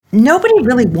nobody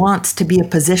really wants to be a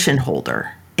position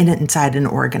holder inside an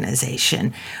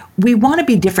organization. We want to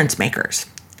be difference makers.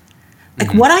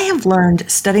 Like what I have learned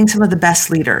studying some of the best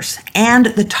leaders and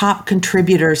the top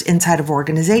contributors inside of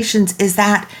organizations is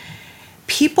that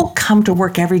people come to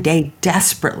work every day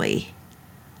desperately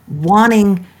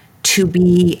wanting to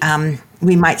be,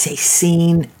 we might say,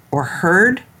 seen or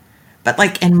heard. But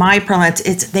like in my parlance,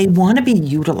 they want to be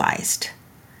utilized.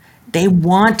 They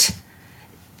want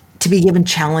to be given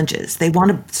challenges. They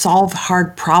want to solve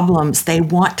hard problems. They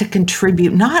want to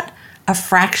contribute, not a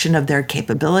fraction of their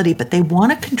capability, but they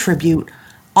want to contribute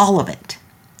all of it.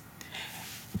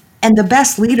 And the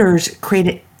best leaders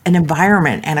create an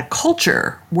environment and a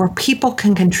culture where people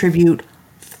can contribute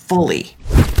fully.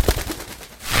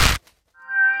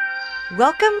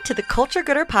 Welcome to the Culture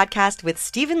Goodr podcast with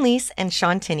Stephen Leese and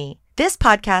Sean Tinney. This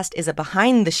podcast is a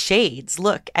behind the shades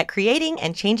look at creating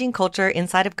and changing culture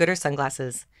inside of Goodr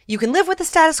sunglasses. You can live with the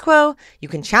status quo, you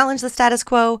can challenge the status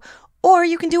quo, or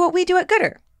you can do what we do at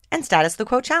Goodr and status the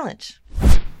quo challenge.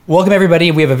 Welcome,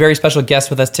 everybody. We have a very special guest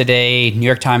with us today, New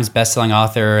York Times bestselling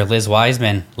author Liz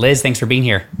Wiseman. Liz, thanks for being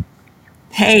here.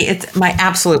 Hey, it's my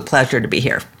absolute pleasure to be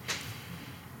here.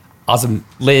 Awesome.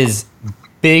 Liz,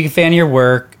 big fan of your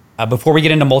work. Before we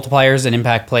get into multipliers and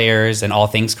impact players and all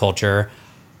things culture,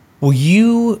 will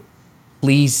you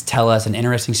please tell us an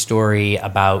interesting story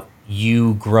about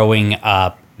you growing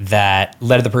up that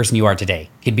led to the person you are today?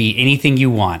 Could be anything you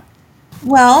want.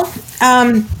 Well,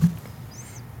 I'm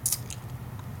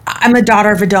a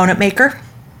daughter of a donut maker.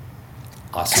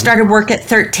 Awesome. Started work at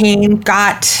 13,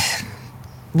 got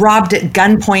robbed at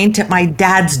gunpoint at my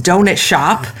dad's donut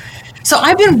shop. So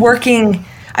I've been working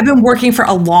for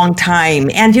a long time.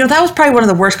 And, that was probably one of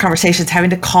the worst conversations, having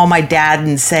to call my dad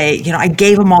and say, I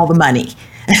gave him all the money.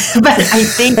 But I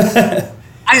think,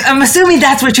 I'm assuming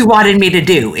that's what you wanted me to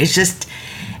do, is just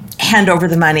hand over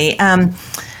the money. I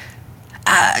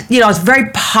was very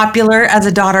popular as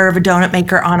a daughter of a donut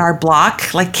maker on our block.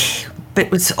 But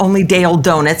it was only day-old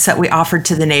donuts that we offered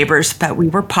to the neighbors, but we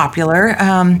were popular.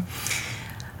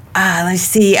 Let's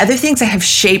see, other things that have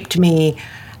shaped me.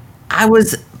 I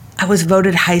was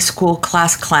voted high school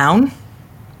class clown.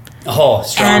 Oh,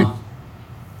 strong.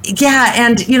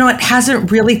 And it hasn't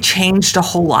really changed a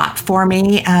whole lot for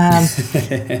me. And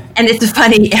it's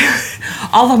funny,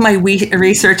 all of my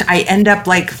research, I end up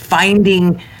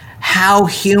finding how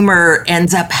humor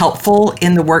ends up helpful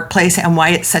in the workplace and why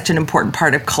it's such an important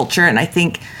part of culture. And I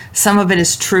think some of it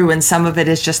is true and some of it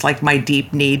is just my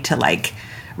deep need to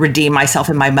redeem myself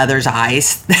in my mother's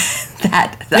eyes.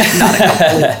 That's not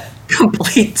a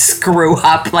complete screw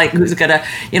up, who's gonna,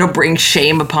 bring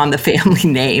shame upon the family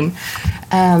name.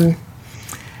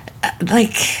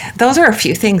 Those are a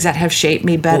few things that have shaped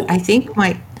me, but I think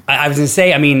I was gonna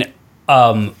say,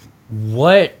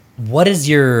 what is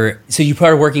so you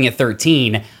started working at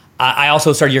 13. I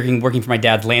also started working for my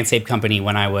dad's landscape company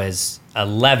when I was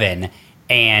 11.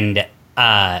 And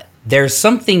there's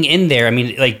something in there.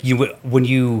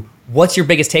 What's your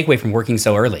biggest takeaway from working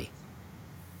so early?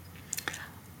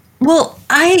 Well,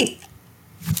 I've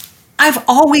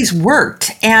always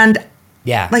worked. And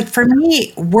for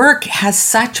me, work has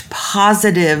such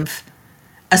positive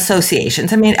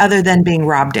associations. Other than being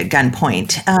robbed at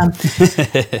gunpoint.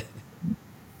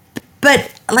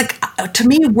 But to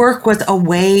me, work was a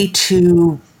way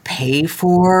to pay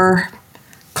for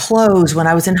clothes when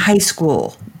I was in high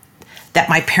school that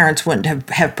my parents wouldn't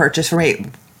have purchased for me.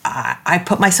 I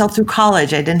put myself through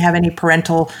college. I didn't have any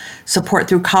parental support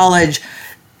through college.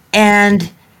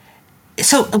 And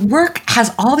so work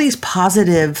has all these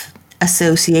positive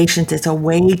associations. It's a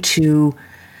way to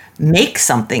make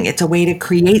something. It's a way to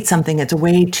create something. It's a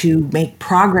way to make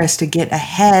progress, to get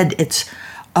ahead. It's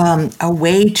a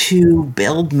way to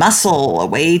build muscle, a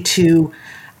way to,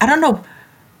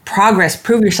 progress,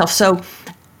 prove yourself. So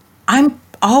I'm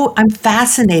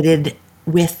fascinated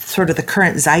with sort of the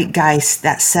current zeitgeist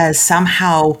that says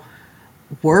somehow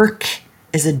work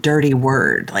is a dirty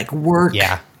word. Work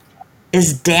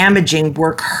is damaging,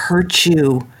 work hurts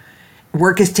you,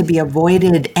 work is to be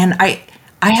avoided. And I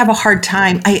have a hard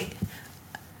time, I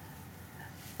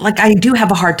do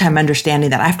have a hard time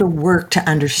understanding that. I have to work to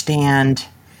understand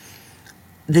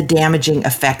the damaging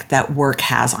effect that work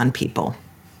has on people.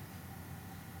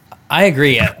 I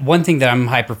agree. One thing that I'm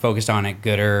hyper-focused on at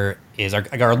Goodr is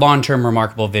our long-term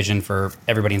remarkable vision for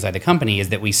everybody inside the company is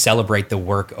that we celebrate the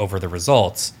work over the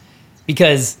results.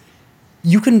 Because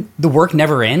the work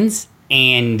never ends,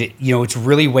 and it's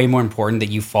really way more important that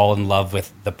you fall in love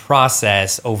with the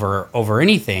process over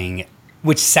anything,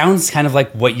 which sounds kind of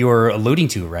like what you're alluding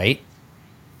to, right?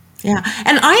 Yeah.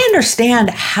 And I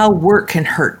understand how work can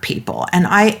hurt people. And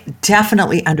I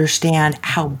definitely understand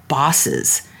how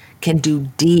bosses can do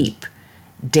deep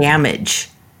damage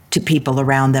to people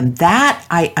around them. That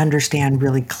I understand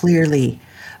really clearly.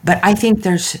 But I think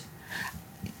there's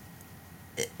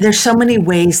so many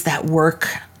ways that work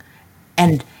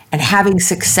and having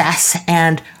success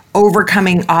and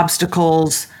overcoming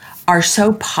obstacles are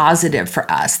so positive for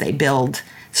us. They build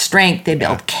strength, they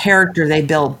build character, they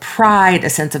build pride, a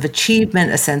sense of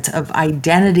achievement, a sense of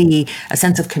identity, a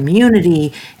sense of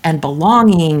community and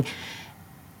belonging,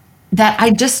 that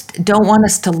I just don't want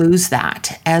us to lose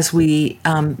that as we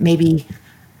maybe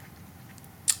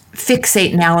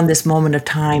fixate now in this moment of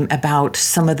time about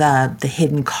some of the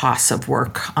hidden costs of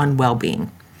work on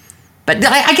well-being. But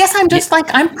I guess I'm just like,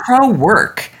 I'm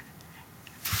pro-work.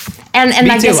 And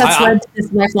I guess that's led to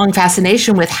this lifelong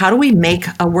fascination with how do we make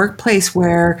a workplace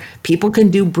where people can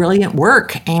do brilliant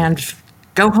work and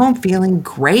go home feeling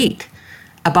great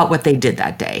about what they did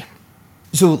that day.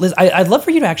 So Liz, I'd love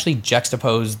for you to actually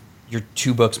juxtapose your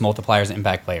two books, Multipliers and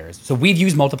Impact Players. So we've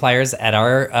used Multipliers at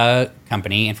our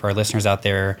company, and for our listeners out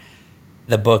there,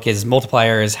 the book is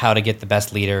Multipliers, How to Get the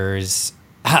Best Leaders,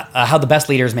 how the best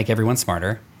leaders make everyone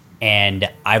smarter. And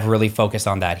I've really focused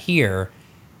on that here.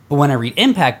 But when I read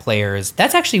Impact Players,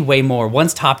 that's actually way more.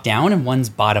 One's top down and one's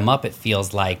bottom up, it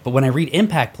feels like. But when I read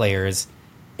Impact Players,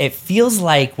 it feels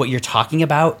like what you're talking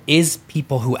about is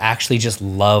people who actually just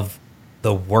love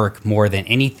the work more than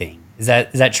anything. Is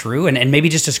that true? And maybe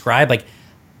just describe, like,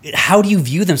 how do you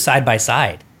view them side by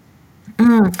side?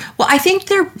 Well, I think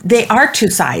they are two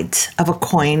sides of a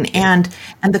coin. And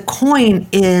the coin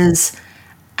is,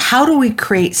 how do we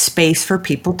create space for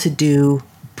people to do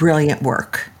brilliant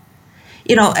work?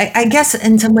 You know, I guess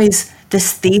in some ways,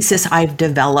 this thesis I've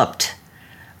developed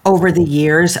over the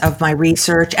years of my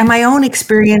research and my own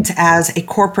experience as a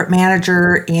corporate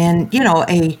manager in, you know,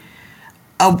 a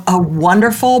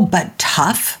wonderful but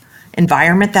tough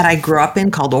environment that I grew up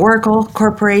in called Oracle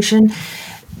Corporation.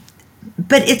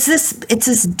 But it's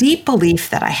this deep belief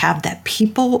that I have that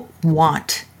people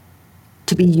want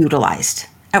to be utilized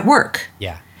at work.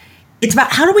 Yeah. It's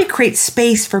about how do we create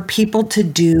space for people to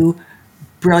do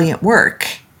brilliant work.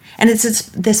 And it's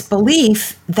this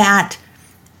belief that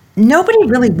nobody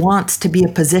really wants to be a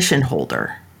position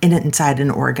holder inside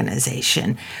an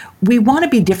organization. We want to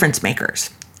be difference makers.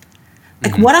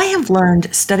 Like what I have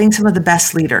learned studying some of the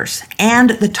best leaders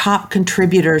and the top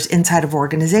contributors inside of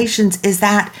organizations is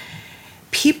that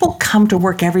people come to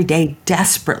work every day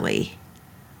desperately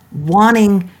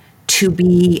wanting to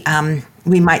be,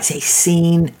 we might say,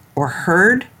 seen or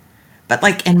heard. But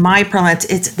like in my parlance,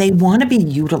 they want to be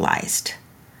utilized.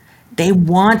 They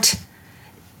want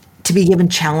to be given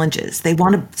challenges. They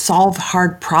want to solve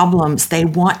hard problems. They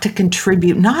want to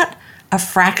contribute, not a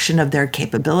fraction of their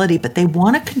capability, but they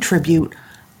want to contribute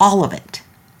all of it.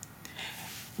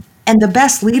 And the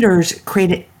best leaders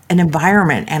create an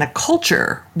environment and a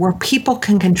culture where people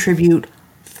can contribute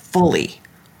fully.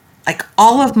 Like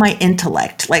all of my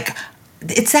intellect, like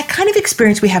it's that kind of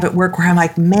experience we have at work where I'm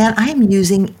like, man, I'm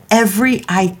using every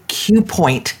IQ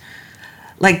point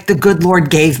like the good Lord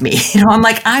gave me. You know, I'm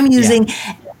like, I'm using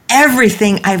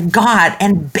everything I've got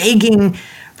and begging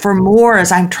for more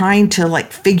as I'm trying to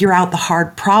like figure out the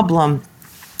hard problem.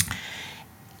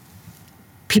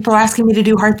 People are asking me to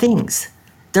do hard things.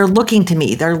 They're looking to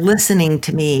me. They're listening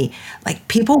to me. Like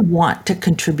people want to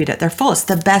contribute at their fullest.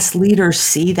 The best leaders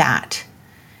see that.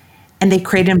 And they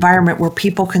create an environment where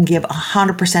people can give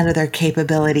 100% of their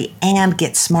capability and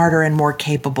get smarter and more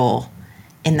capable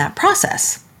in that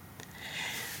process.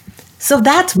 So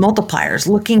that's Multipliers,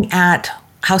 looking at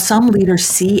how some leaders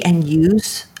see and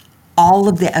use all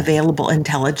of the available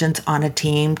intelligence on a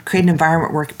team, create an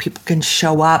environment where people can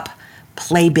show up,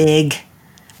 play big,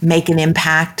 make an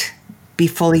impact, be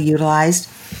fully utilized.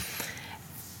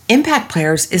 Impact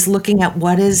Players is looking at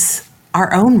what is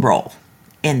our own role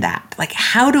in that. Like,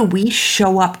 how do we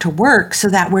show up to work so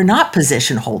that we're not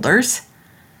position holders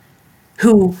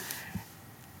who,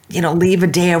 you know, leave a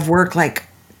day of work like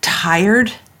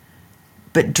tired,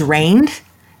 but drained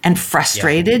and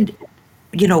frustrated,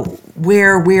 you know,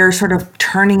 where we're sort of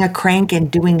turning a crank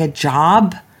and doing a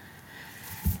job.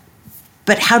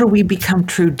 But how do we become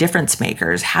true difference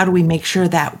makers? How do we make sure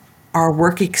that our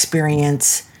work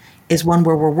experience is one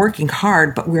where we're working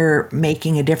hard, but we're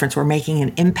making a difference, we're making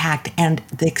an impact, and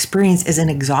the experience isn't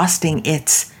exhausting,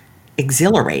 it's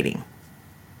exhilarating.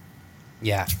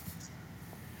 Yeah.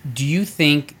 Do you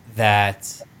think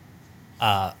that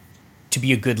to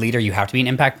be a good leader, you have to be an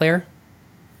impact player?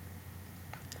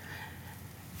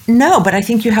 No, but I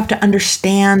think you have to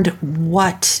understand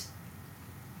what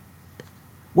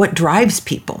drives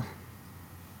people.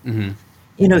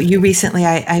 You recently,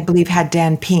 I believe, had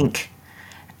Dan Pink,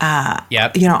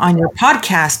 Yep. on your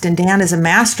podcast, and Dan is a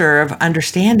master of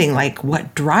understanding like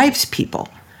what drives people.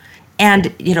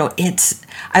 And,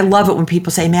 I love it when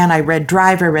people say, man, I read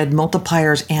Drive, I read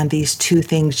Multipliers, and these two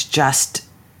things just,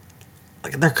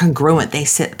 like, they're congruent. They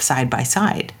sit side by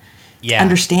side. Yeah.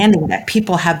 Understanding that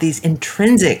people have these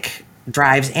intrinsic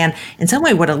drives. And in some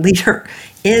way, what a leader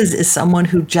is someone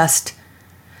who just,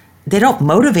 they don't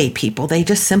motivate people. They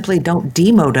just simply don't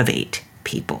demotivate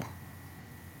people.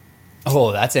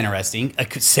 Oh, that's interesting. I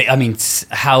could say,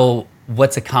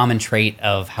 what's a common trait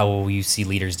of how you see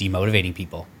leaders demotivating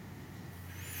people?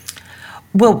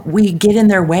 Well, we get in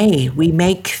their way. We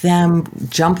make them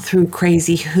jump through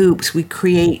crazy hoops. We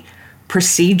create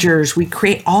procedures. We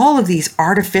create all of these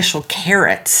artificial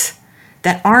carrots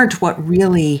that aren't what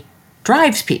really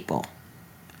drives people,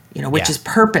 which is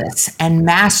purpose and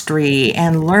mastery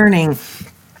and learning.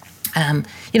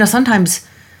 Sometimes,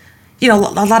 a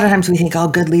lot of times we think,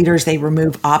 good leaders, they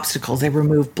remove obstacles, they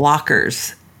remove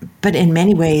blockers. But in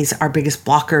many ways, our biggest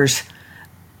blockers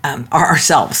are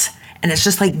ourselves. And it's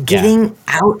just like getting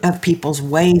out of people's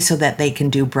way so that they can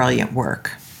do brilliant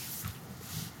work.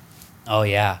 Oh,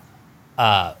 yeah.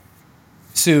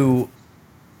 So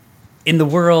in the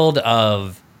world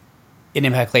of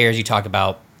impact players, you talk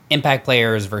about impact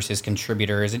players versus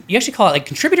contributors. And you actually call it, like,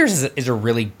 contributors is a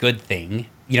really good thing.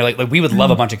 Like we would love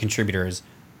a bunch of contributors.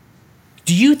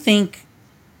 Do you think,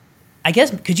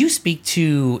 could you speak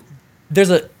to,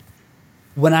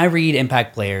 when I read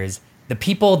impact players, the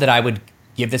people that I would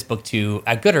give this book to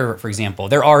at goodr, for example,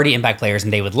 they're already impact players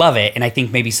and they would love it. And I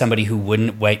think maybe somebody who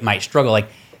might struggle. Like,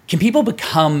 can people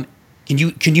become, can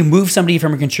you move somebody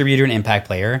from a contributor to an impact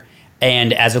player?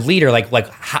 And as a leader,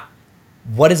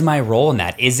 what is my role in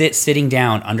that? Is it sitting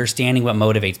down, understanding what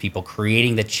motivates people,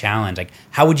 creating the challenge? Like,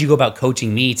 how would you go about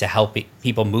coaching me to help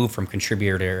people move from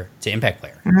contributor to impact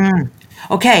player?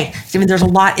 Okay, Stephen, there's a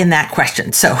lot in that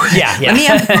question. So yeah. Let me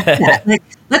unpack that.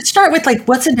 Let's start with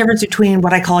what's the difference between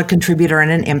what I call a contributor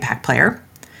and an impact player?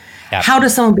 Yep. How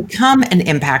does someone become an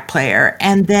impact player?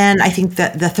 And then I think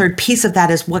that the third piece of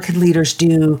that is, what can leaders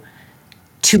do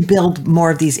to build more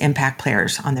of these impact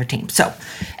players on their team? So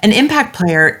an impact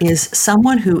player is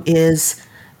someone who is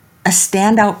a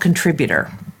standout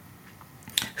contributor,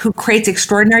 who creates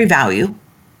extraordinary value,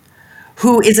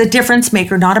 who is a difference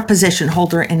maker, not a position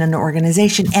holder in an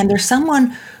organization. And there's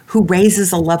someone who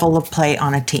raises the level of play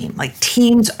on a team. Like,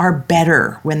 teams are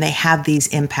better when they have these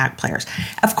impact players.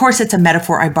 Of course, it's a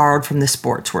metaphor I borrowed from the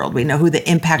sports world. We know who the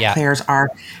impact players are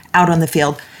out on the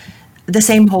field. The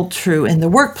same holds true in the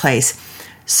workplace.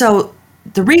 So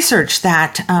the research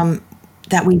that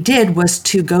we did was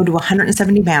to go to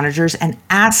 170 managers and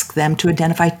ask them to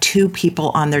identify two people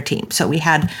on their team. So we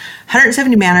had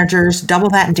 170 managers, double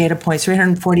that in data points,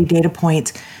 340 data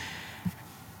points.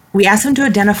 We asked them to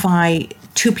identify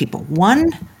two people.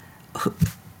 One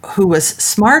who was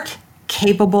smart,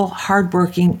 capable,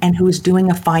 hardworking, and who was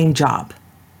doing a fine job.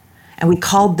 And we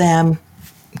called them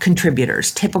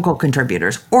contributors, typical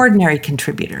contributors, ordinary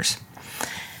contributors.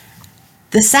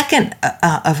 The second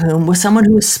of whom was someone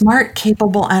who was smart,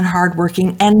 capable, and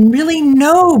hardworking, and really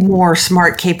no more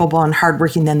smart, capable, and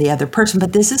hardworking than the other person.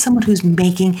 But this is someone who's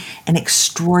making an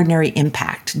extraordinary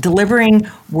impact, delivering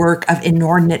work of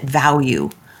inordinate value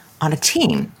on a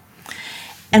team.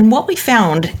 And what we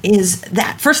found is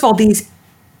that, first of all, these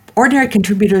ordinary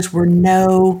contributors were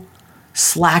no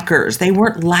slackers. They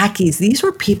weren't lackeys. These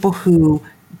were people who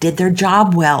did their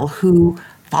job well, who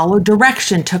followed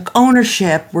direction, took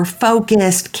ownership, were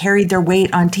focused, carried their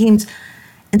weight on teams.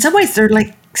 In some ways, they're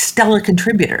like stellar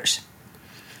contributors.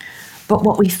 But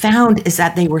what we found is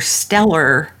that they were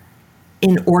stellar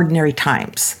in ordinary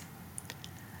times.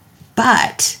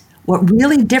 But what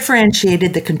really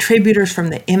differentiated the contributors from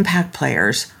the impact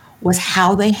players was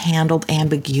how they handled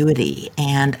ambiguity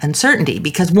and uncertainty.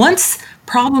 Because once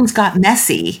problems got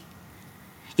messy,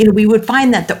 we would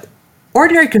find that the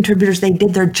ordinary contributors, they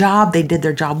did their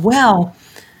job well.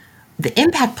 The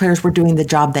impact players were doing the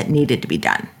job that needed to be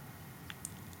done.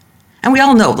 And we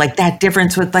all know, that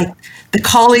difference with the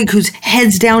colleague who's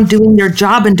heads down doing their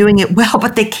job and doing it well,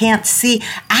 but they can't see.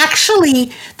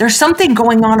 Actually, there's something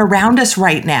going on around us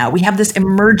right now. We have this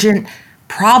emergent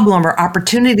problem or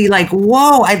opportunity,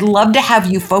 whoa, I'd love to have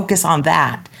you focus on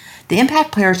that. The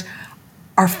impact players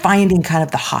are finding kind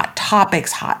of the hot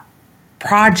topics, hot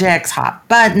projects, hot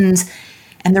buttons,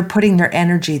 and they're putting their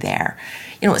energy there.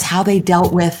 It's how they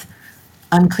dealt with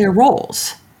unclear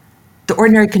roles. The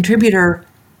ordinary contributor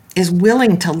is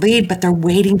willing to lead, but they're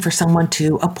waiting for someone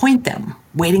to appoint them,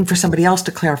 waiting for somebody else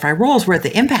to clarify roles, where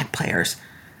the impact players,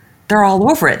 they're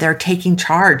all over it. They're taking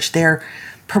charge. They're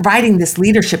providing this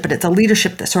leadership, but it's a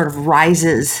leadership that sort of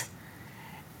rises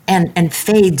and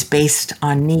fades based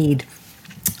on need.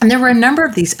 And there were a number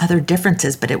of these other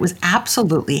differences, but it was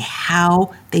absolutely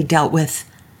how they dealt with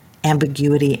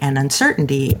ambiguity and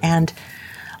uncertainty. And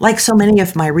like so many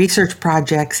of my research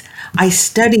projects, I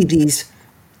study these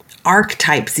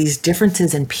archetypes, these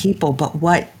differences in people, but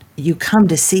what you come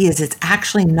to see is it's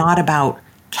actually not about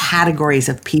categories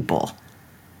of people.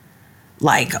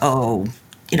 Like,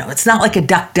 it's not like a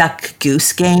duck, duck,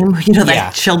 goose game,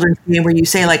 that children's game where you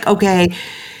say like, okay,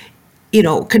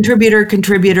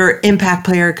 contributor, impact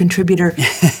player, contributor.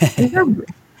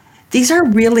 These are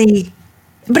really,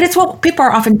 but it's what people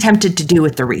are often tempted to do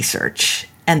with the research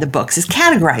and the books is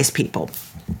categorize people.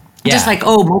 Yeah. Just like,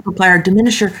 multiplier,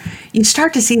 diminisher. You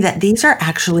start to see that these are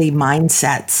actually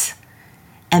mindsets,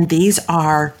 and these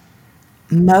are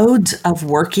modes of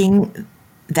working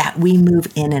that we move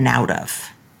in and out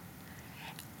of.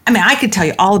 I mean, I could tell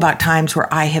you all about times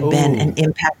where I have been an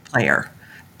impact player,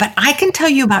 but I can tell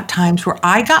you about times where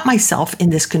I got myself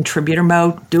in this contributor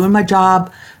mode, doing my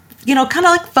job, kind of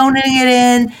like phoning it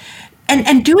in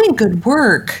and doing good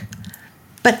work,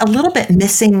 but a little bit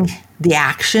missing the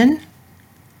action,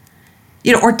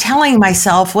 or telling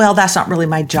myself, well, that's not really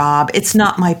my job. It's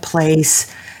not my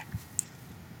place.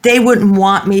 They wouldn't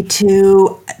want me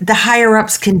to. The higher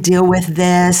ups can deal with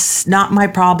this. Not my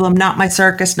problem, not my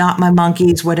circus, not my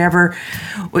monkeys, whatever.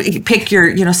 Pick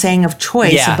your, saying of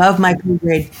choice above my pay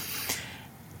grade.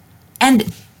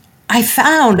 And I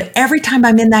found every time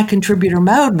I'm in that contributor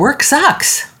mode, work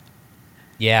sucks.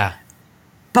 Yeah.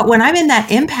 But when I'm in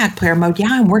that impact player mode,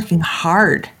 I'm working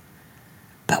hard.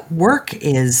 But work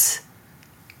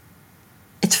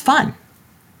it's fun.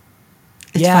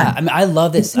 It's fun. I mean, I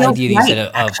love this idea that you said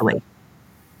of actually.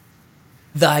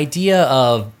 The idea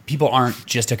of people aren't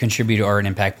just a contributor or an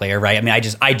impact player, right? I mean,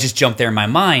 I just jumped there in my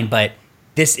mind, but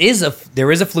there is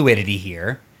a fluidity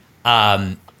here,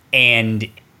 and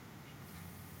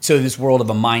so this world of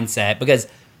a mindset, because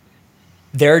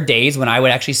there are days when I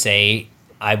would actually say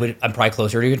I'm probably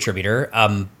closer to a contributor,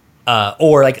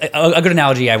 or like a good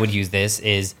analogy I would use this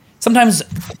is sometimes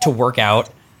to work out.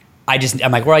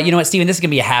 I'm like, well, you know what, Steven, this is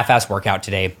going to be a half-ass workout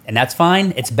today, and that's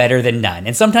fine. It's better than none.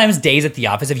 And sometimes days at the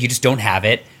office, if you just don't have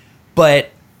it, but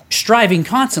striving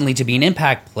constantly to be an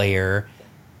impact player,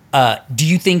 do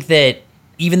you think that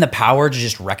even the power to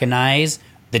just recognize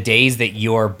the days that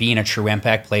you're being a true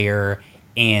impact player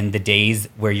and the days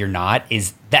where you're not,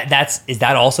 is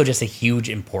that also just a huge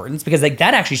importance? Because like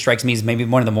that actually strikes me as maybe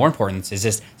one of the more important is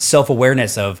just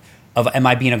self-awareness of am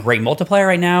I being a great multiplier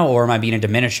right now, or am I being a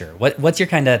diminisher? What's your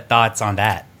kind of thoughts on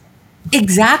that?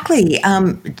 Exactly.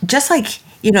 Just like,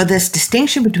 this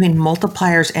distinction between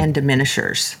multipliers and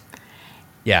diminishers.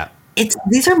 Yeah.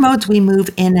 These are modes we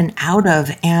move in and out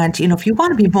of. And, if you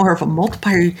want to be more of a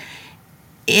multiplier,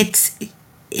 it's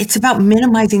about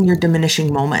minimizing your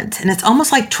diminishing moments. And it's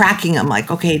almost like tracking them,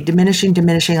 like, okay, diminishing,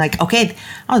 like, okay,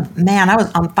 oh man, I was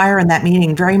on fire in that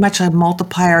meeting, very much a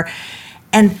multiplier.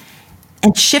 And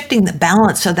shifting the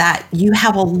balance so that you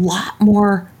have a lot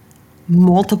more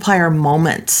multiplier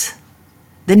moments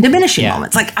than diminishing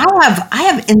moments. Like I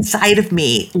have inside of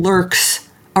me lurks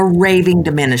a raving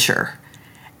diminisher.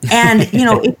 And,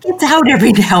 it gets out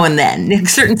every now and then.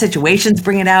 Certain situations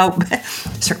bring it out,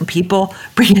 certain people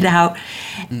bring it out.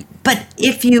 But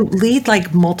if you lead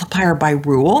like multiplier by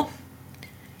rule,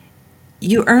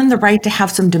 you earn the right to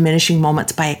have some diminishing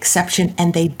moments by exception,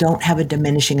 and they don't have a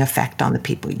diminishing effect on the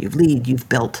people you lead. You've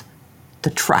built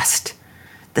the trust,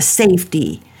 the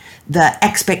safety, the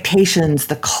expectations,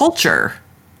 the culture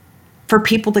for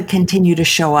people to continue to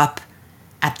show up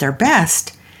at their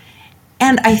best.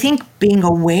 And I think being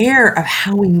aware of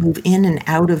how we move in and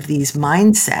out of these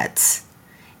mindsets,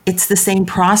 it's the same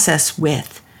process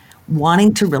with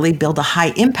wanting to really build a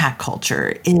high impact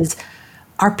culture.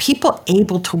 Are people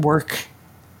able to work?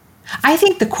 I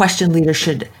think the question leaders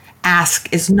should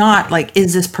ask is not like,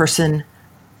 is this person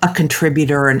a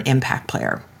contributor or an impact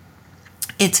player?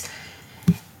 It's,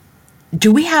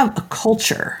 do we have a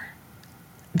culture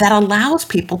that allows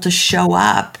people to show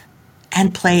up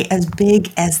and play as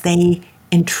big as they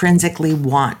intrinsically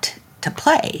want to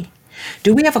play?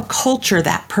 Do we have a culture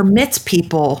that permits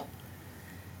people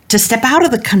to step out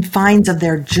of the confines of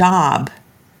their job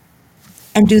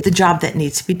and do the job that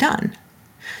needs to be done?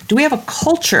 Do we have a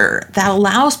culture that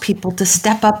allows people to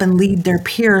step up and lead their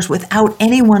peers without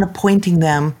anyone appointing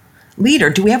them leader?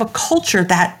 Do we have a culture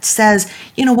that says,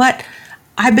 you know what,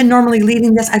 I've been normally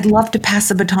leading this, I'd love to pass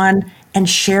the baton and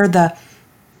share the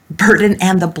burden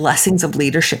and the blessings of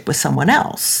leadership with someone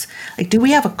else? Like, do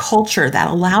we have a culture that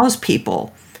allows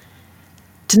people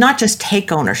to not just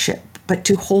take ownership, but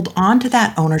to hold on to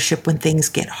that ownership when things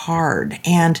get hard.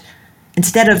 And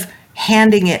instead of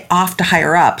handing it off to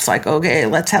higher ups, like, okay,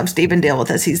 let's have Stephen deal with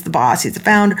this. He's the boss, he's the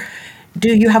founder.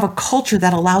 Do you have a culture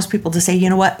that allows people to say, you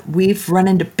know what, we've run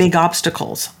into big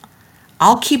obstacles.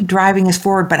 I'll keep driving us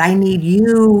forward, but I need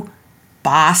you,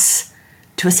 boss,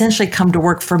 to essentially come to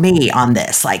work for me on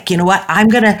this. Like, you know what, I'm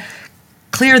going to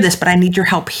clear this, but I need your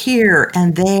help here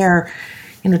and there.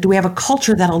 Do we have a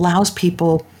culture that allows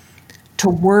people to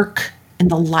work in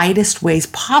the lightest ways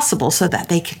possible so that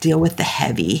they can deal with the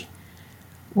heavy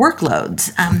workloads?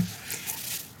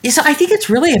 So I think it's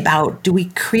really about, do we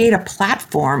create a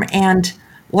platform? And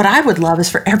what I would love is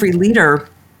for every leader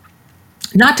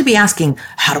not to be asking,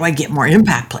 how do I get more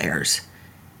impact players?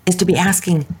 Is to be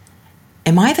asking,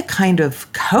 am I the kind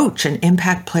of coach an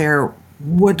impact player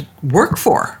would work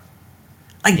for?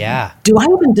 Like, do I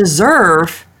even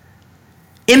deserve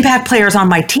impact players on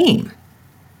my team?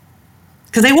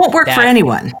 Because they won't work for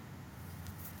anyone.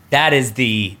 That is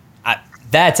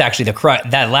that's actually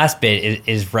that last bit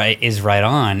is right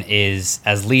on. Is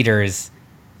as leaders,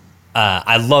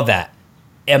 I love that.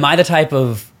 Am I the type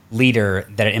of leader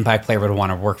that an impact player would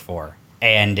want to work for?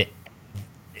 And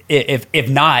if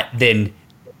not, then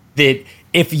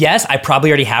if yes, I probably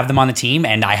already have them on the team,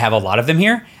 and I have a lot of them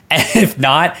here. And if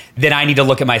not, then I need to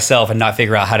look at myself and not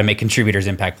figure out how to make contributors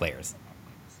impact players.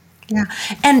 Yeah.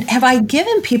 And have I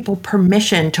given people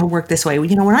permission to work this way?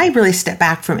 When I really step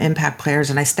back from impact players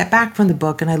and I step back from the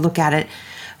book and I look at it,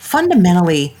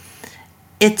 fundamentally,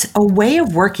 it's a way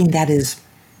of working that it's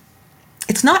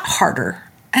not harder.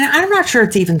 And I'm not sure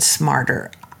it's even smarter.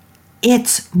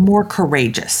 It's more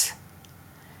courageous.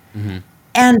 Mm-hmm.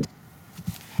 And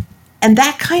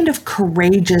that kind of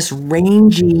courageous,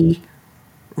 rangy,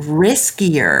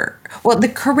 riskier. Well, the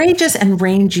courageous and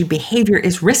rangy behavior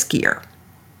is riskier.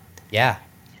 Yeah.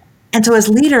 And so as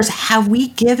leaders, have we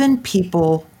given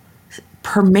people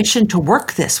permission to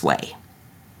work this way?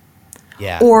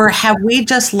 Yeah. Or have we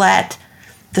just let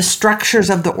the structures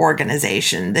of the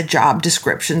organization, the job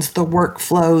descriptions, the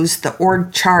workflows, the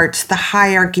org charts, the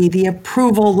hierarchy, the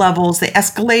approval levels, the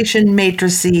escalation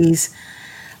matrices,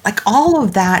 like all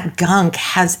of that gunk,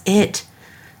 has it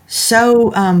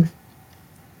so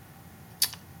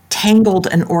tangled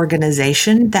an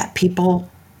organization that people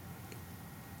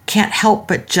can't help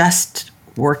but just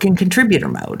work in contributor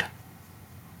mode?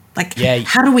 Like,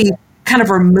 how do we kind of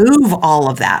remove all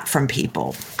of that from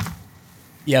people?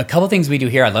 Yeah, a couple things we do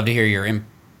here I'd love to hear your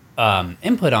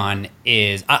input on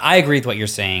is, I agree with what you're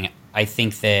saying. I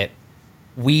think that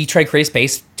we try to create a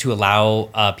space to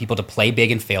allow people to play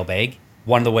big and fail big.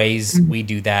 One of the ways we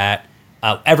do that,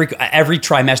 every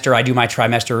trimester, I do my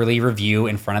trimesterly review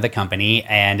in front of the company,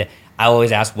 and I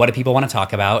always ask, what do people want to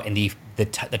talk about? And the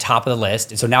top of the list,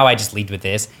 and so now I just lead with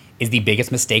this, is the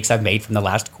biggest mistakes I've made from the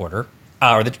last quarter,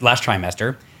 or the last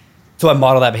trimester. So I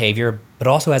model that behavior, but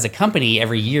also as a company,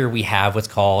 every year we have what's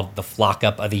called the Flock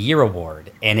Up of the Year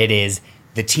Award. And it is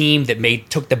the team that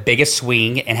took the biggest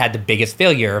swing and had the biggest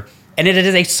failure. And it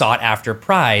is a sought after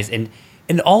prize. And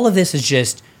all of this is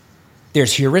just,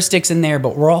 there's heuristics in there,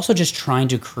 but we're also just trying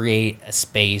to create a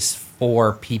space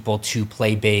for people to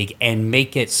play big and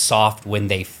make it soft when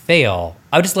they fail.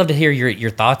 I would just love to hear your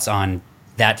thoughts on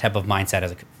that type of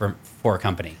mindset for a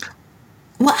company.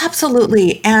 Well,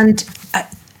 absolutely. And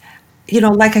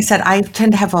like I said, I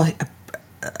tend to have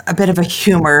a bit of a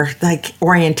humor, like,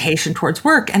 orientation towards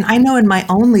work. And I know in my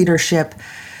own leadership,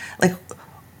 like,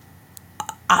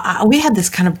 we had this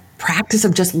kind of practice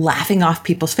of just laughing off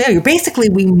people's failure. Basically,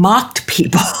 we mocked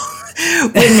people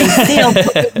when they failed.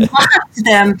 We mocked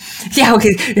them. Yeah,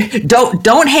 okay.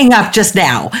 Don't hang up just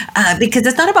now, because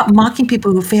it's not about mocking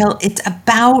people who fail. It's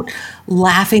about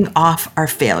laughing off our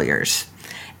failures.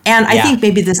 And I think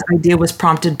maybe this idea was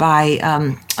prompted by,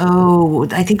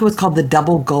 I think it was called The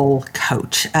Double Goal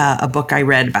Coach, a book I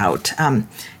read about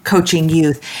coaching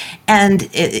youth. And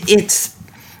its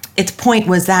point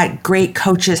was that great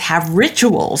coaches have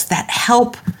rituals that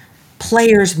help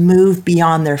players move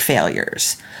beyond their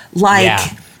failures. Like,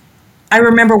 I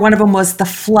remember one of them was the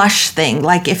flush thing.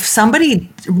 Like, if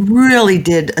somebody really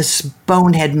did a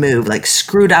bonehead move, like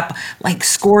screwed up, like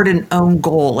scored an own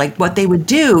goal, like what they would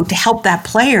do to help that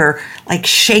player, like,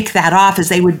 shake that off, is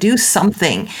they would do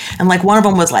something. And like one of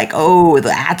them was like, oh,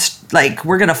 that's like,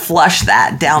 we're going to flush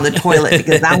that down the toilet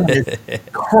because that one is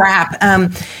crap.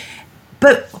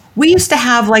 But we used to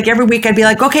have like every week I'd be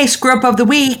like, okay, screw up of the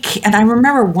week. And I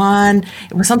remember one,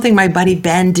 it was something my buddy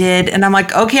Ben did. And I'm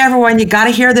like, okay, everyone, you got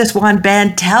to hear this one,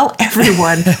 Ben. Tell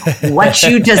everyone what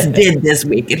you just did this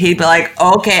week. And he'd be like,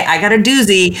 okay, I got a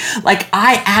doozy. Like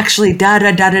I actually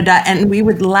da-da-da-da-da. And we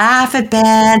would laugh at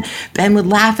Ben. Ben would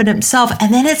laugh at himself.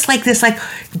 And then it's like this, like,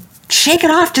 shake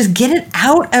it off, just get it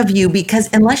out of you, because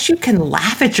unless you can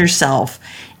laugh at yourself,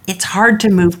 it's hard to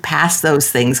move past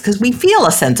those things because we feel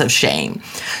a sense of shame.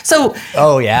 So,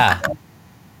 oh yeah.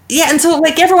 Yeah. And so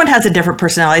like everyone has a different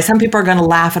personality. Some people are going to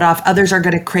laugh it off. Others are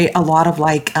going to create a lot of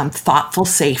like thoughtful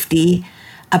safety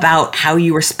about how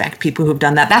you respect people who've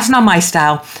done that. That's not my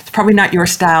style. It's probably not your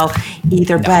style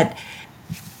either, no. But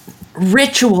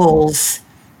rituals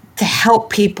to help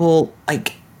people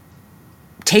like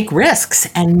take risks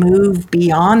and move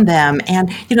beyond them. And,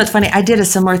 you know, it's funny, I did a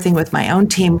similar thing with my own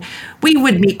team. We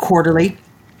would meet quarterly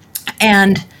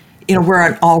and, you know, we're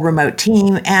an all remote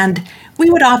team. And we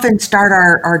would often start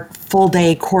our full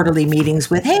day quarterly meetings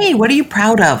with, hey, what are you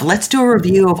proud of? Let's do a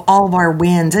review of all of our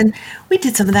wins. And we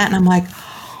did some of that. And I'm like,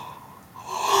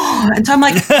 oh. And so I'm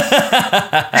like,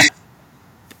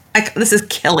 this is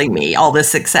killing me, all this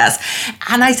success.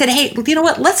 And I said, hey, you know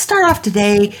what? Let's start off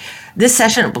today, this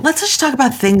session, but let's just talk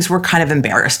about things we're kind of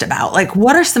embarrassed about. Like,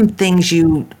 what are some things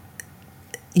you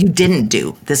didn't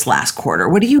do this last quarter?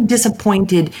 What are you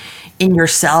disappointed in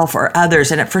yourself or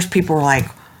others? And at first people were like,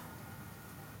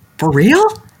 for real?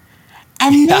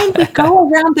 And then we go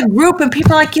around the group and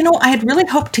people are like, you know, I had really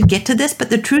hoped to get to this, but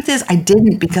the truth is I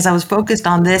didn't because I was focused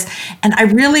on this and I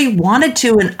really wanted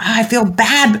to and I feel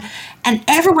bad. And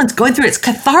everyone's going through it. It's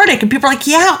cathartic. And people are like,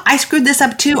 yeah, I screwed this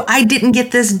up too. I didn't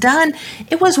get this done.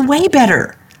 It was way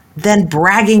better than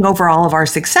bragging over all of our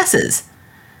successes.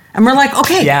 And we're like,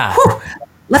 okay, whew,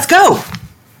 let's go.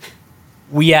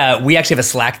 We actually have a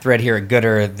Slack thread here at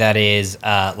goodr that is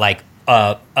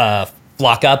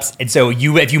flock ups. And so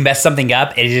if you mess something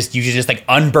up, you should just like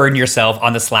unburden yourself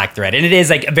on the Slack thread. And it is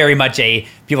like very much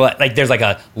there's like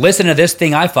a listen to this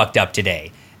thing I fucked up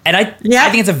today. And I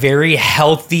think it's a very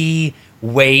healthy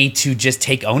way to just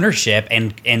take ownership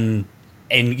and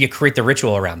you create the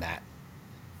ritual around that.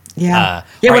 Yeah.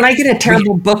 When I get a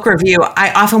terrible book review,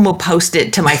 I often will post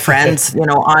it to my friends, you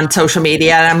know, on social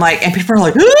media. And I'm like, and people are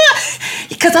like,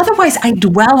 because otherwise I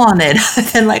dwell on it.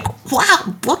 And like,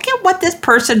 wow, look at what this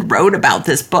person wrote about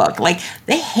this book. Like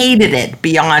they hated it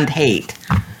beyond hate.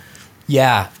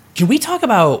 Yeah. Can we talk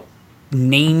about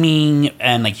naming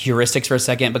and like heuristics for a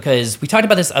second? Because we talked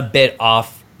about this a bit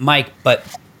off mic, but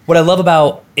what I love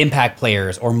about impact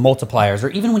players or multipliers, or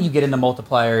even when you get into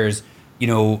multipliers, you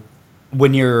know,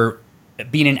 when you're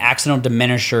being an accidental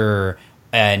diminisher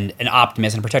and an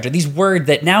optimist and a protector, these words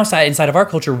that now inside of our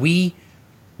culture, we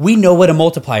know what a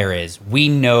multiplier is. We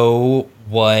know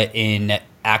what an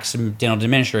accidental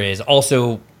diminisher is.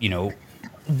 Also, you know,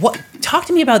 talk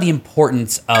to me about the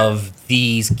importance of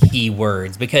these key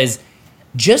words, because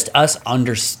just us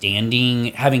understanding,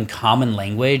 having common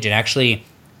language and actually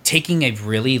taking a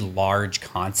really large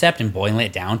concept and boiling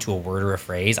it down to a word or a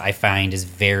phrase, I find is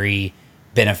very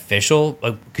beneficial.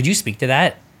 Could you speak to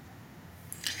that?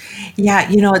 Yeah,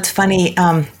 you know, it's funny.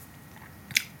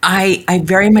 I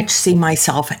very much see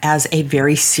myself as a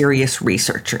very serious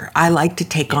researcher. I like to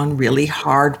take on really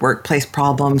hard workplace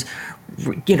problems,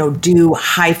 you know, do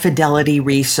high fidelity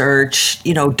research,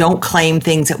 you know, don't claim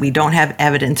things that we don't have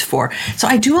evidence for. So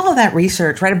I do all of that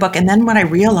research, write a book. And then what I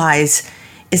realize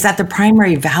is that the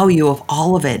primary value of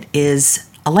all of it is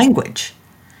a language.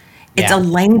 It's a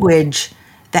language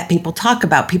that people talk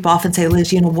about. People often say,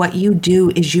 Liz, you know, what you do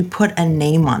is you put a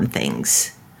name on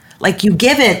things. Like you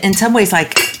give it in some ways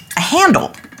like a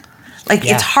handle. Like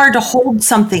it's hard to hold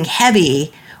something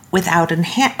heavy without a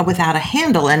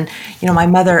handle. And, you know, my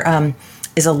mother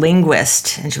is a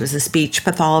linguist and she was a speech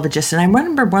pathologist. And I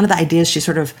remember one of the ideas she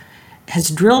sort of has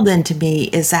drilled into me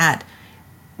is that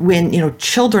when, you know,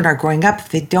 children are growing up, if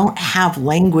they don't have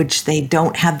language, they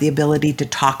don't have the ability to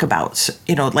talk about,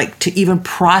 you know, like to even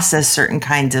process certain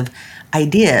kinds of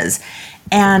ideas.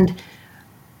 And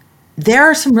there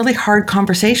are some really hard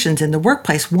conversations in the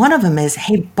workplace. One of them is,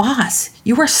 hey, boss,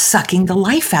 you are sucking the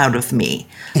life out of me.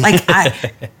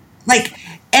 Like,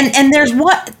 and there's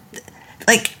what,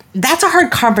 like, that's a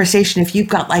hard conversation if you've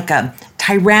got like a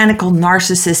tyrannical,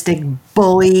 narcissistic,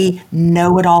 bully,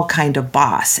 know-it-all kind of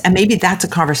boss. And maybe that's a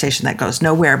conversation that goes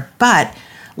nowhere. But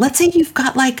let's say you've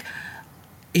got like,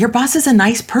 your boss is a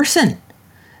nice person.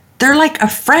 They're like a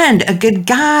friend, a good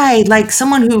guy, like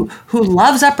someone who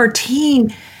loves up her team.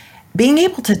 Being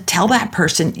able to tell that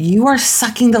person, you are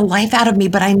sucking the life out of me,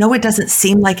 but I know it doesn't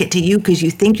seem like it to you because you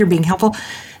think you're being helpful.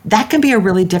 That can be a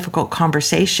really difficult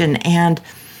conversation. And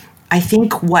I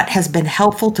think what has been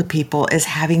helpful to people is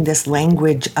having this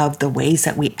language of the ways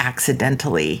that we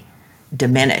accidentally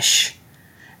diminish,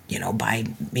 by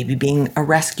maybe being a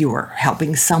rescuer,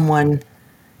 helping someone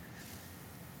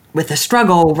with a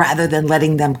struggle rather than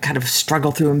letting them kind of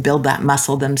struggle through and build that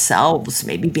muscle themselves,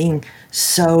 maybe being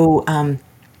so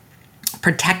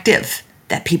protective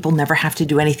that people never have to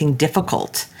do anything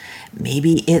difficult.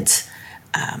 Maybe it's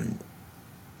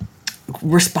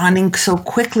responding so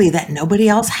quickly that nobody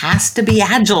else has to be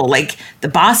agile. Like the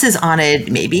boss is on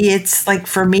it. Maybe it's like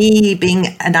for me being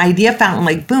an idea fountain,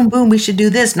 like boom, boom, we should do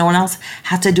this. No one else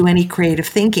has to do any creative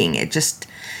thinking.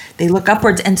 They look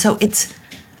upwards. And so it's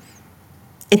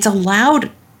allowed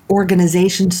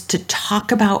organizations to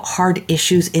talk about hard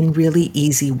issues in really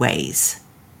easy ways.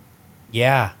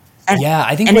 Yeah.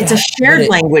 I think it's a shared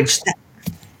language.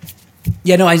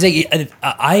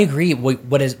 I agree.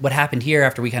 What happened here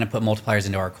after we kind of put multipliers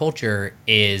into our culture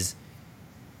is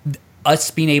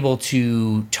us being able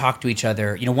to talk to each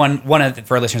other.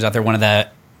 For our listeners out there, one of the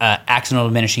accidental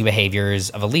diminishing behaviors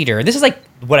of a leader. This is like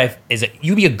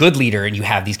you be a good leader and you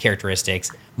have these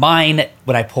characteristics. Mine,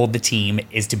 when I pulled the team,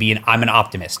 is to be I'm an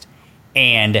optimist,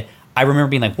 and I remember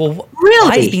being like, well, really?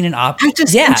 Why is being an optimist? I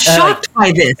just am shocked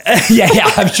by this.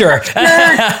 I'm sure.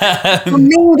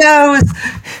 Flamingos.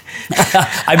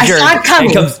 I'm sure. I saw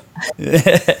it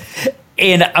coming.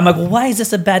 And I'm like, well, why is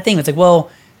this a bad thing? It's like, well,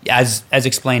 as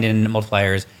explained in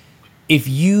Multipliers, if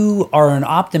you are an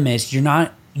optimist, you're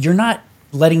not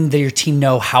letting your team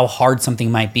know how hard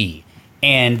something might be.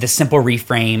 And the simple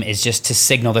reframe is just to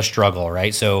signal the struggle,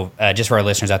 right? So just for our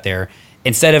listeners out there,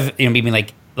 instead of being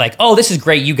like, oh, this is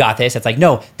great, you got this. It's like,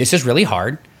 no, this is really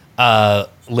hard.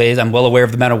 Liz, I'm well aware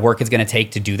of the amount of work it's going to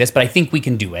take to do this, but I think we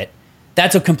can do it.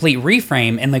 That's a complete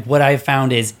reframe. And like what I've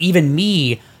found is even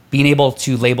me being able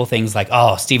to label things like,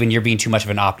 oh, Stephen, you're being too much of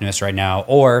an optimist right now,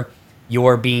 or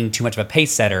you're being too much of a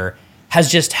pace setter, has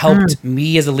just helped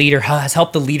me as a leader, has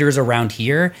helped the leaders around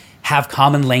here have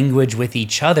common language with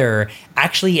each other,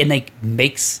 actually, and like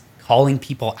makes calling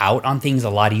people out on things a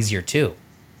lot easier too.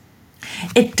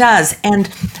 It does. And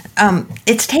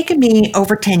it's taken me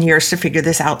over 10 years to figure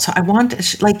this out. So I want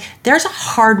to, there's a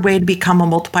hard way to become a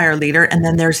multiplier leader. And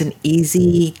then there's an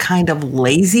easy kind of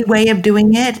lazy way of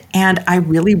doing it. And I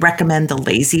really recommend the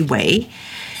lazy way.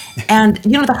 And,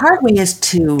 the hard way is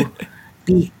to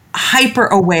be hyper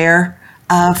aware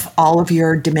of all of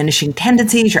your diminishing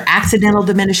tendencies, your accidental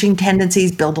diminishing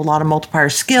tendencies, build a lot of multiplier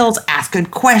skills, ask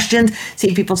good questions,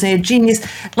 see people say a genius.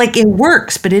 It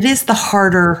works, but it is the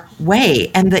harder way.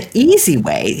 And the easy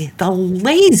way, the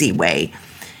lazy way,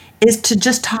 is to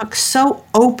just talk so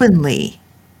openly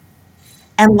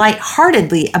and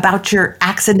lightheartedly about your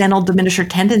accidental diminisher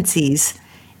tendencies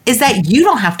is that you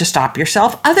don't have to stop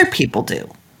yourself, other people do.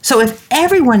 So if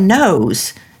everyone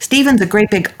knows Stephen's a great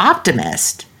big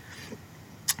optimist,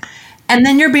 and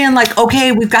then you're being like,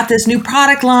 okay, we've got this new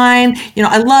product line.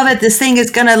 I love it. This thing is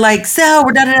going to sell.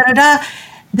 We're da-da-da-da-da.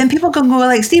 Then people can go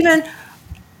like, Stephen,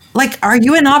 are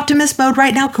you in optimist mode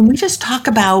right now? Can we just talk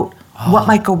about what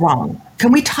might go wrong?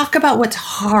 Can we talk about what's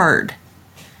hard?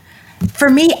 For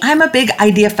me, I'm a big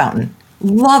idea fountain.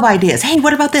 Love ideas. Hey,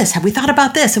 what about this? Have we thought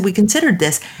about this? Have we considered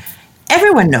this?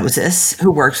 Everyone knows this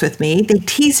who works with me. They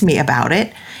tease me about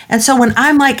it. And so when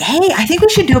I'm like, hey, I think we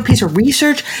should do a piece of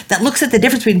research that looks at the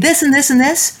difference between this and this and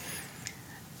this,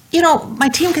 my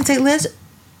team can say, Liz,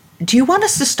 do you want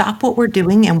us to stop what we're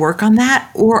doing and work on that?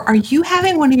 Or are you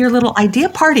having one of your little idea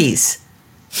parties?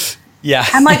 Yeah.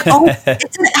 I'm like, oh,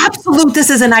 it's an absolute, this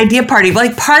is an idea party.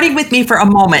 Party with me for a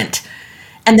moment.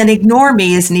 And then ignore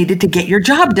me is needed to get your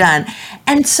job done.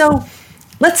 And so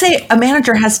let's say a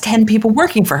manager has 10 people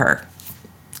working for her.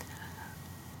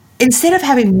 Instead of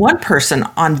having one person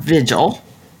on vigil,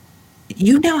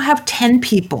 you now have 10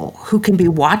 people who can be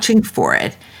watching for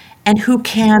it and who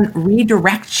can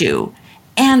redirect you.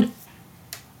 And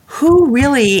who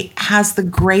really has the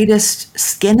greatest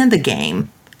skin in the game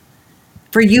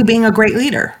for you being a great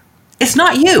leader? It's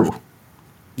not you.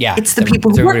 Yeah. It's the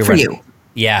people who work for you.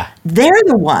 Yeah. They're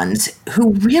the ones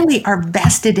who really are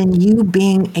vested in you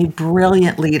being a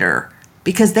brilliant leader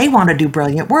because they want to do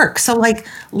brilliant work. So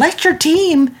let your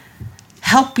team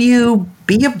help you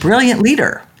be a brilliant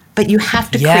leader, but you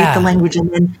have to create the language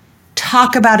and then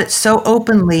talk about it so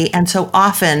openly and so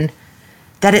often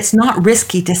that it's not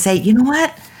risky to say, you know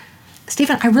what,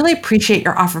 Stephen, I really appreciate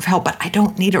your offer of help, but I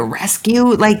don't need a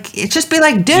rescue. It's just be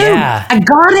like, dude, I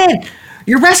got it.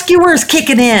 Your rescuer's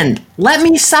kicking in. Let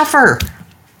me suffer.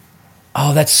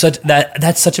 Oh, that's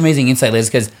such amazing insight, Liz,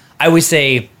 because I always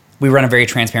say we run a very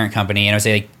transparent company, and I would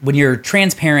say when you're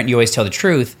transparent, you always tell the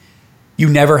truth. You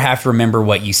never have to remember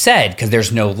what you said because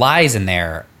there's no lies in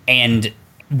there. And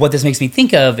what this makes me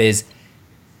think of is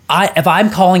if I'm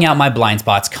calling out my blind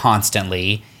spots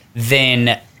constantly,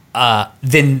 then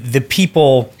the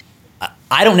people,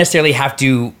 I don't necessarily have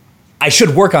to, I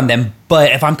should work on them,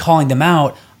 but if I'm calling them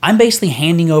out, I'm basically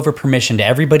handing over permission to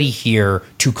everybody here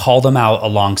to call them out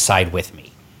alongside with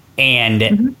me.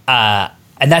 And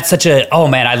that's such a, oh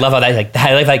man, I love how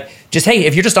that, like, just, hey,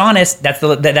 if you're just honest,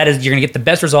 that is, you're gonna get the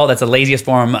best result. That's the laziest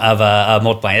form of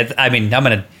multiplying. I mean,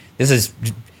 this is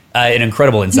an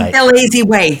incredible insight. The lazy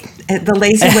way. The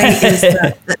lazy way is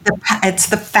it's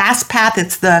the fast path.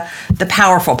 It's the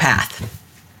powerful path.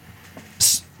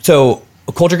 So,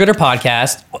 Culture Goodr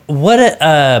podcast. What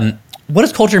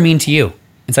does culture mean to you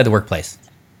inside the workplace?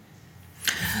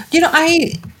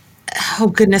 Oh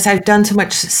goodness, I've done so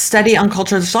much study on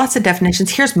culture. There's lots of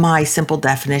definitions. Here's my simple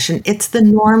definition. It's the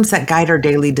norms that guide our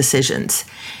daily decisions.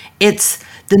 It's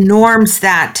the norms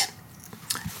that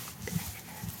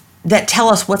tell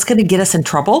us what's going to get us in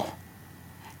trouble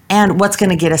and what's going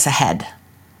to get us ahead.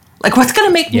 Like what's going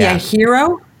to make me a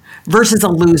hero versus a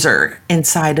loser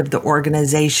inside of the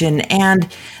organization.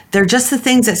 And they're just the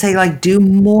things that say, like, do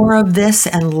more of this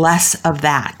and less of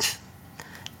that.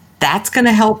 That's going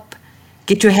to help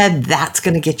get you ahead. That's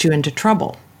going to get you into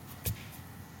trouble.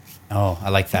 Oh, I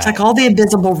like that. It's like all the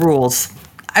invisible rules.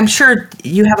 I'm sure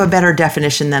you have a better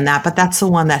definition than that, but that's the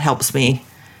one that helps me.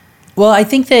 Well, I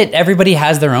think that everybody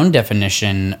has their own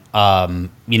definition.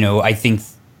 I think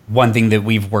one thing that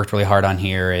we've worked really hard on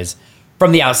here is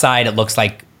from the outside, it looks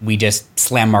like we just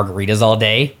slam margaritas all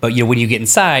day. But, when you get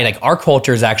inside, like our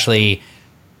culture is actually,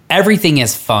 everything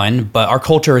is fun, but our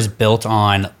culture is built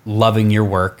on loving your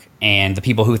work. And the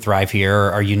people who thrive here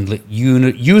are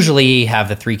usually have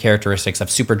the three characteristics of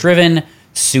super driven,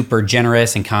 super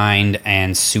generous and kind,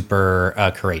 and super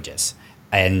courageous.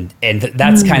 And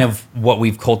that's kind of what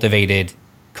we've cultivated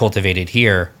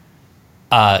here.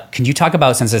 Can you talk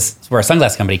about, since we're a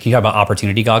sunglass company, can you talk about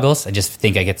opportunity goggles? I just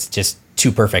think it's just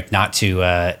too perfect not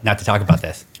to talk about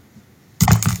this.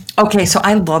 Okay, so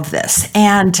I love this,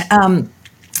 and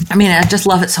I just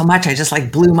love it so much. I just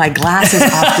blew my glasses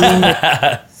off doing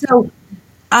it. So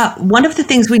one of the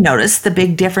things we noticed, the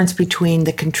big difference between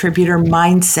the contributor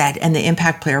mindset and the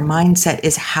impact player mindset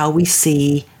is how we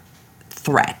see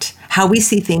threat, how we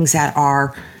see things that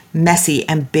are messy,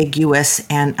 ambiguous,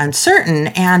 and uncertain.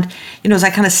 And, as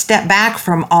I kind of step back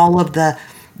from all of the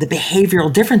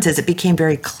behavioral differences, it became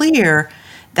very clear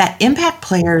that impact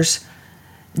players,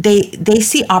 they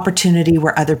see opportunity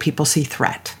where other people see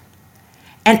threat.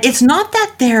 And it's not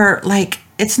that they're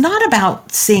it's not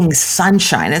about seeing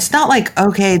sunshine. It's not like,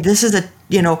 okay, this is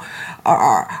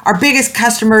our biggest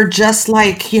customer just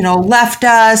left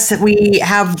us. We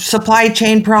have supply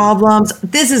chain problems.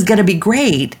 This is going to be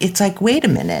great. It's like, wait a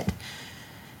minute.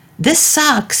 This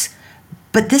sucks,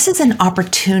 but this is an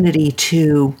opportunity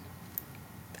to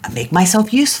make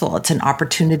myself useful. It's an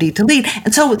opportunity to lead.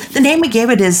 And so the name we gave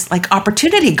it is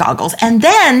opportunity goggles. And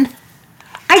then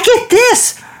I get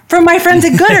this from my friends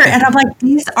at goodr. And I'm like,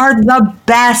 these are the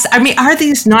best. Are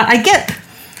these not?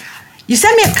 You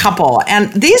sent me a couple, and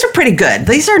these are pretty good.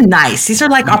 These are nice. These are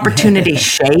like opportunity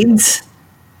shades.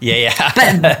 Yeah.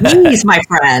 But these, my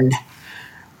friend,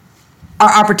 are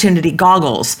opportunity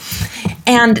goggles.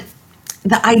 And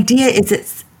the idea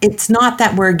is it's not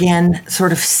that we're, again,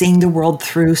 sort of seeing the world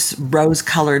through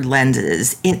rose-colored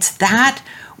lenses. It's that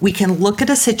we can look at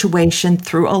a situation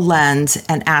through a lens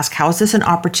and ask, how is this an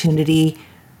opportunity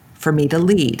for me to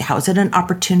lead? How is it an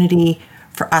opportunity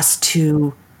for us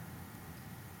to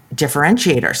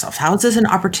differentiate ourselves? How is this an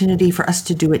opportunity for us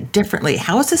to do it differently?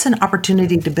 How is this an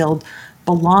opportunity to build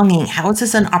belonging? How is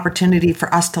this an opportunity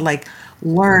for us to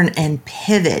learn and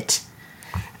pivot?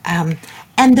 And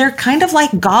they're kind of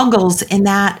like goggles in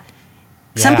that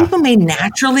some people may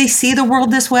naturally see the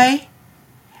world this way,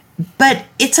 but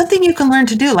it's something you can learn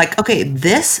to do. Okay,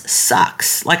 this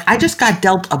sucks. I just got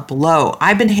dealt a blow.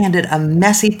 I've been handed a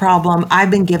messy problem.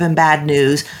 I've been given bad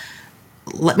news.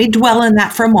 Let me dwell in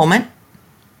that for a moment.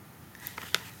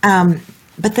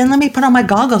 But then let me put on my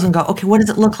goggles and go, okay, what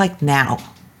does it look like now?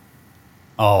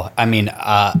 Oh, and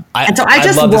so I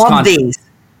just love these.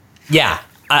 Yeah.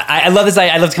 I love this.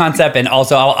 I love this concept. And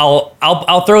also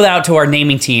I'll throw that out to our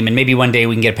naming team, and maybe one day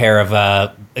we can get a pair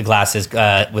of glasses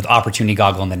with opportunity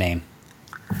goggle in the name.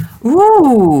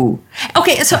 Ooh.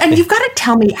 Okay. So, and you've got to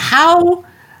tell me how,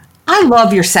 I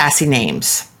love your sassy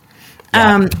names.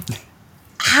 Yeah.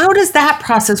 How does that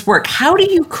process work? How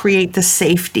do you create the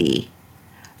safety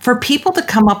for people to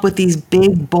come up with these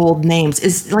big, bold names?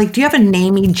 Do you have a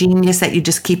naming genius that you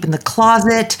just keep in the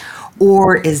closet?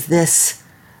 Or is this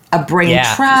a brain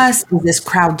trust? Is this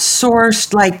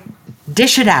crowdsourced?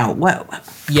 Dish it out. How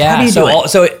do you do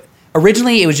it?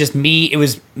 Originally, it was just me. It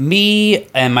was me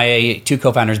and my two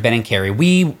co-founders, Ben and Carrie.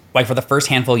 We, like, for the first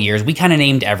handful of years, we kind of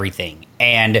named everything.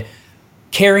 And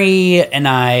Carrie and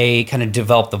I kind of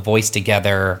developed the voice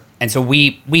together. And so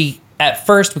we at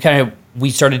first, we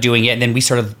started doing it, and then we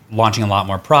started launching a lot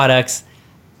more products.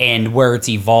 And where it's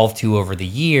evolved to over the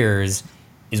years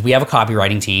is we have a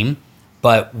copywriting team,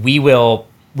 but we'll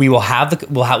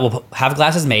have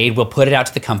glasses made. We'll put it out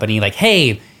to the company like,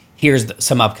 hey, here's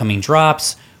some upcoming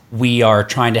drops. We are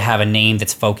trying to have a name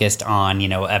that's focused on,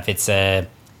 if it's this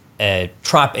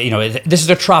is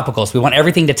a tropical, so we want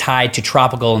everything to tie to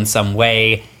tropical in some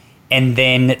way. And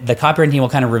then the copywriting team will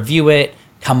kind of review it,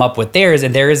 come up with theirs,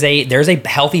 and there's a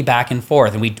healthy back and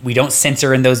forth, and we don't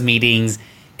censor in those meetings,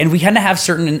 and we kind of have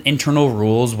certain internal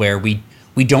rules where we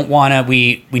don't want to,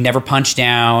 we never punch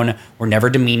down, we're never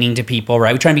demeaning to people,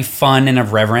 right? We try to be fun and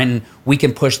irreverent, and we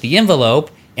can push the envelope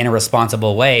in a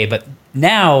responsible way. But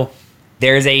now we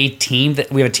have a team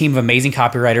of amazing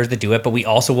copywriters that do it, but we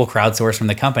also will crowdsource from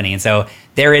the company. And so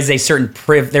there is a certain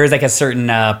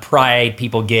pride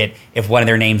people get if one of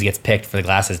their names gets picked for the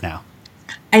glasses now.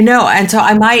 I know. And so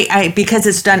because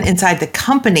it's done inside the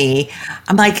company,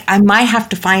 I'm like, I might have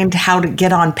to find how to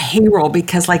get on payroll,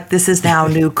 because like this is now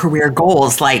new career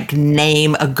goals, like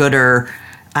name a goodr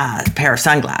pair of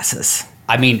sunglasses.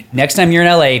 I mean, next time you're in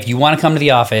LA, if you want to come to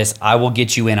the office, I will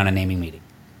get you in on a naming meeting.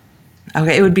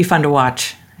 Okay, it would be fun to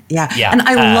watch. Yeah. And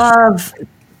I love,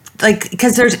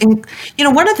 because there's,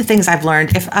 one of the things I've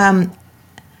learned, if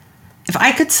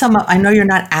I could sum up, I know you're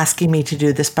not asking me to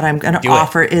do this, but I'm going to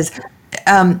offer is,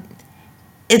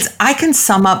 I can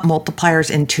sum up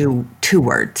multipliers into 2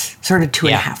 words, sort of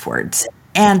 2.5 words.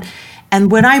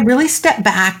 And when I really step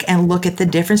back and look at the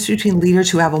difference between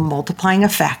leaders who have a multiplying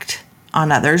effect on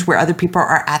others, where other people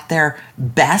are at their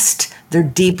best, they're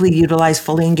deeply utilized,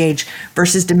 fully engaged,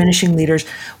 versus diminishing leaders,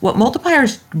 what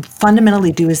multipliers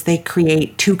fundamentally do is they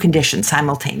create 2 conditions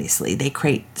simultaneously. They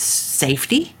create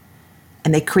safety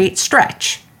and they create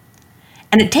stretch.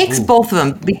 And it takes both of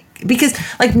them because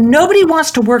like nobody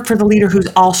wants to work for the leader who's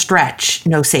all stretch,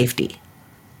 no safety.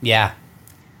 Yeah.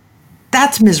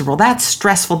 That's miserable. That's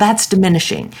stressful. That's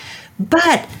diminishing.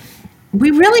 But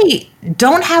we really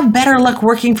don't have better luck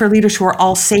working for leaders who are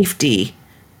all safety,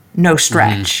 no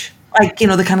stretch. Like,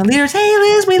 the kind of leaders, hey,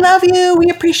 Liz, we love you. We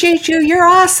appreciate you. You're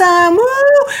awesome.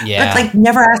 Woo! Yeah. But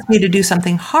never ask me to do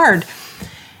something hard.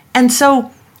 And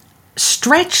so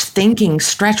stretch thinking,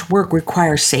 stretch work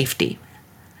requires safety.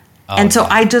 And so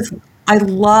I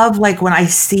love when I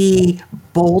see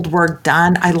bold work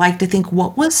done, I like to think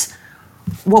what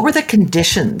were the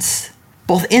conditions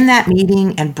both in that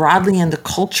meeting and broadly in the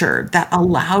culture that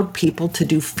allowed people to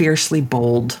do fiercely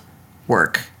bold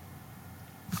work.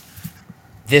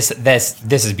 This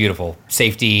is beautiful.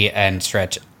 Safety and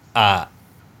stretch.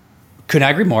 Couldn't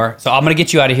agree more. So I'm going to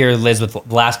get you out of here, Liz, with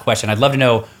the last question. I'd love to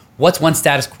know, what's one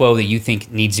status quo that you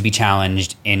think needs to be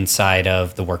challenged inside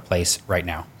of the workplace right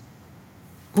now?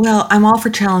 Well, I'm all for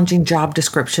challenging job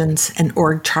descriptions and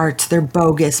org charts. They're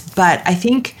bogus. But I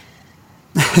think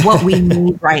what we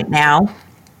need right now,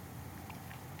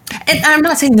 and I'm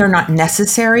not saying they're not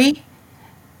necessary.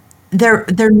 They're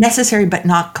necessary, but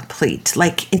not complete.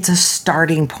 It's a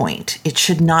starting point. It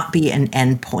should not be an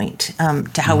end point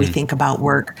to how we think about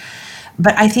work.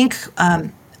 But I think,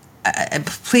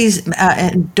 please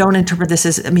don't interpret this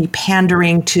as me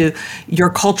pandering to your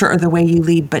culture or the way you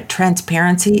lead, but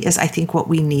transparency is, I think, what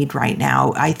we need right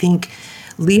now. I think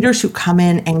leaders who come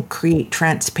in and create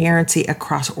transparency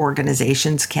across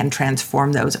organizations can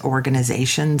transform those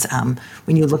organizations.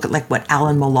 When you look at what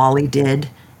Alan Mulally did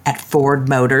at Ford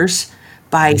Motors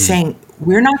by saying,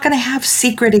 we're not going to have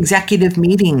secret executive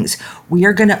meetings. We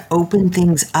are going to open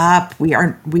things up. We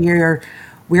are going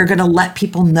to let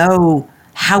people know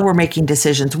how we're making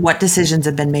decisions, what decisions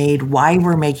have been made, why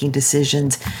we're making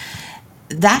decisions.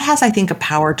 That has, I think, a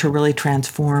power to really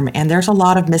transform. And there's a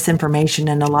lot of misinformation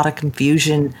and a lot of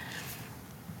confusion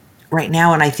right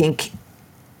now. And I think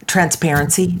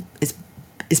transparency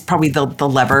is probably the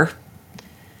lever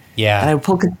that I would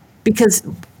pull, because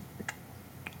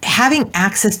having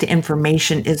access to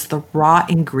information is the raw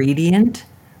ingredient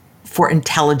for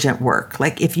intelligent work.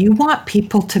 If you want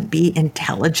people to be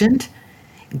intelligent,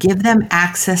 give them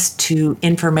access to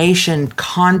information,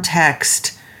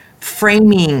 context,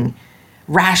 framing,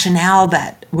 rationale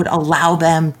that would allow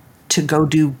them to go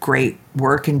do great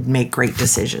work and make great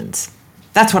decisions.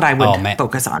 That's what I would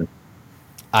focus on.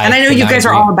 And I know you guys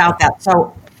are all about that.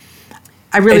 So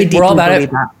I really deeply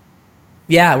believe that.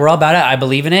 Yeah, we're all about it. I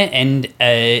believe in it. And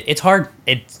it's hard.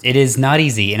 It is not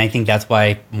easy. And I think that's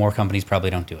why more companies probably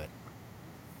don't do it.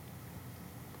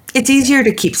 It's easier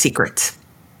to keep secrets.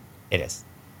 It is.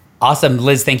 Awesome.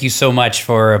 Liz, thank you so much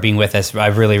for being with us. I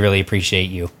really, really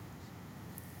appreciate you.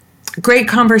 Great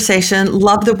conversation.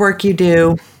 Love the work you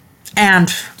do.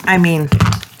 And I mean,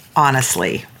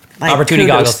 honestly, like, Opportunity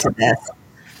goggles to this.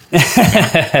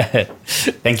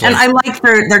 Thanks, Liz. And I like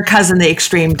their cousin, the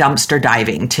extreme dumpster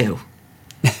diving too.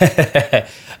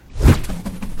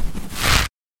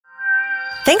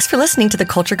 Thanks for listening to the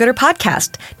Culture Gooder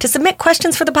podcast. To submit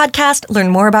questions for the podcast, learn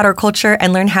more about our culture,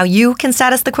 and learn how you can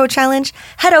status the quote challenge,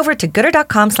 head over to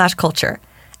goodr.com/culture.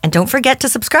 And don't forget to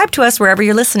subscribe to us wherever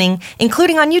you're listening,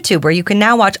 including on YouTube, where you can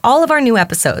now watch all of our new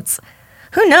episodes.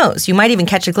 Who knows? You might even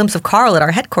catch a glimpse of Carl at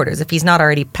our headquarters if he's not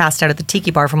already passed out at the tiki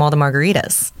bar from all the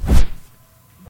margaritas.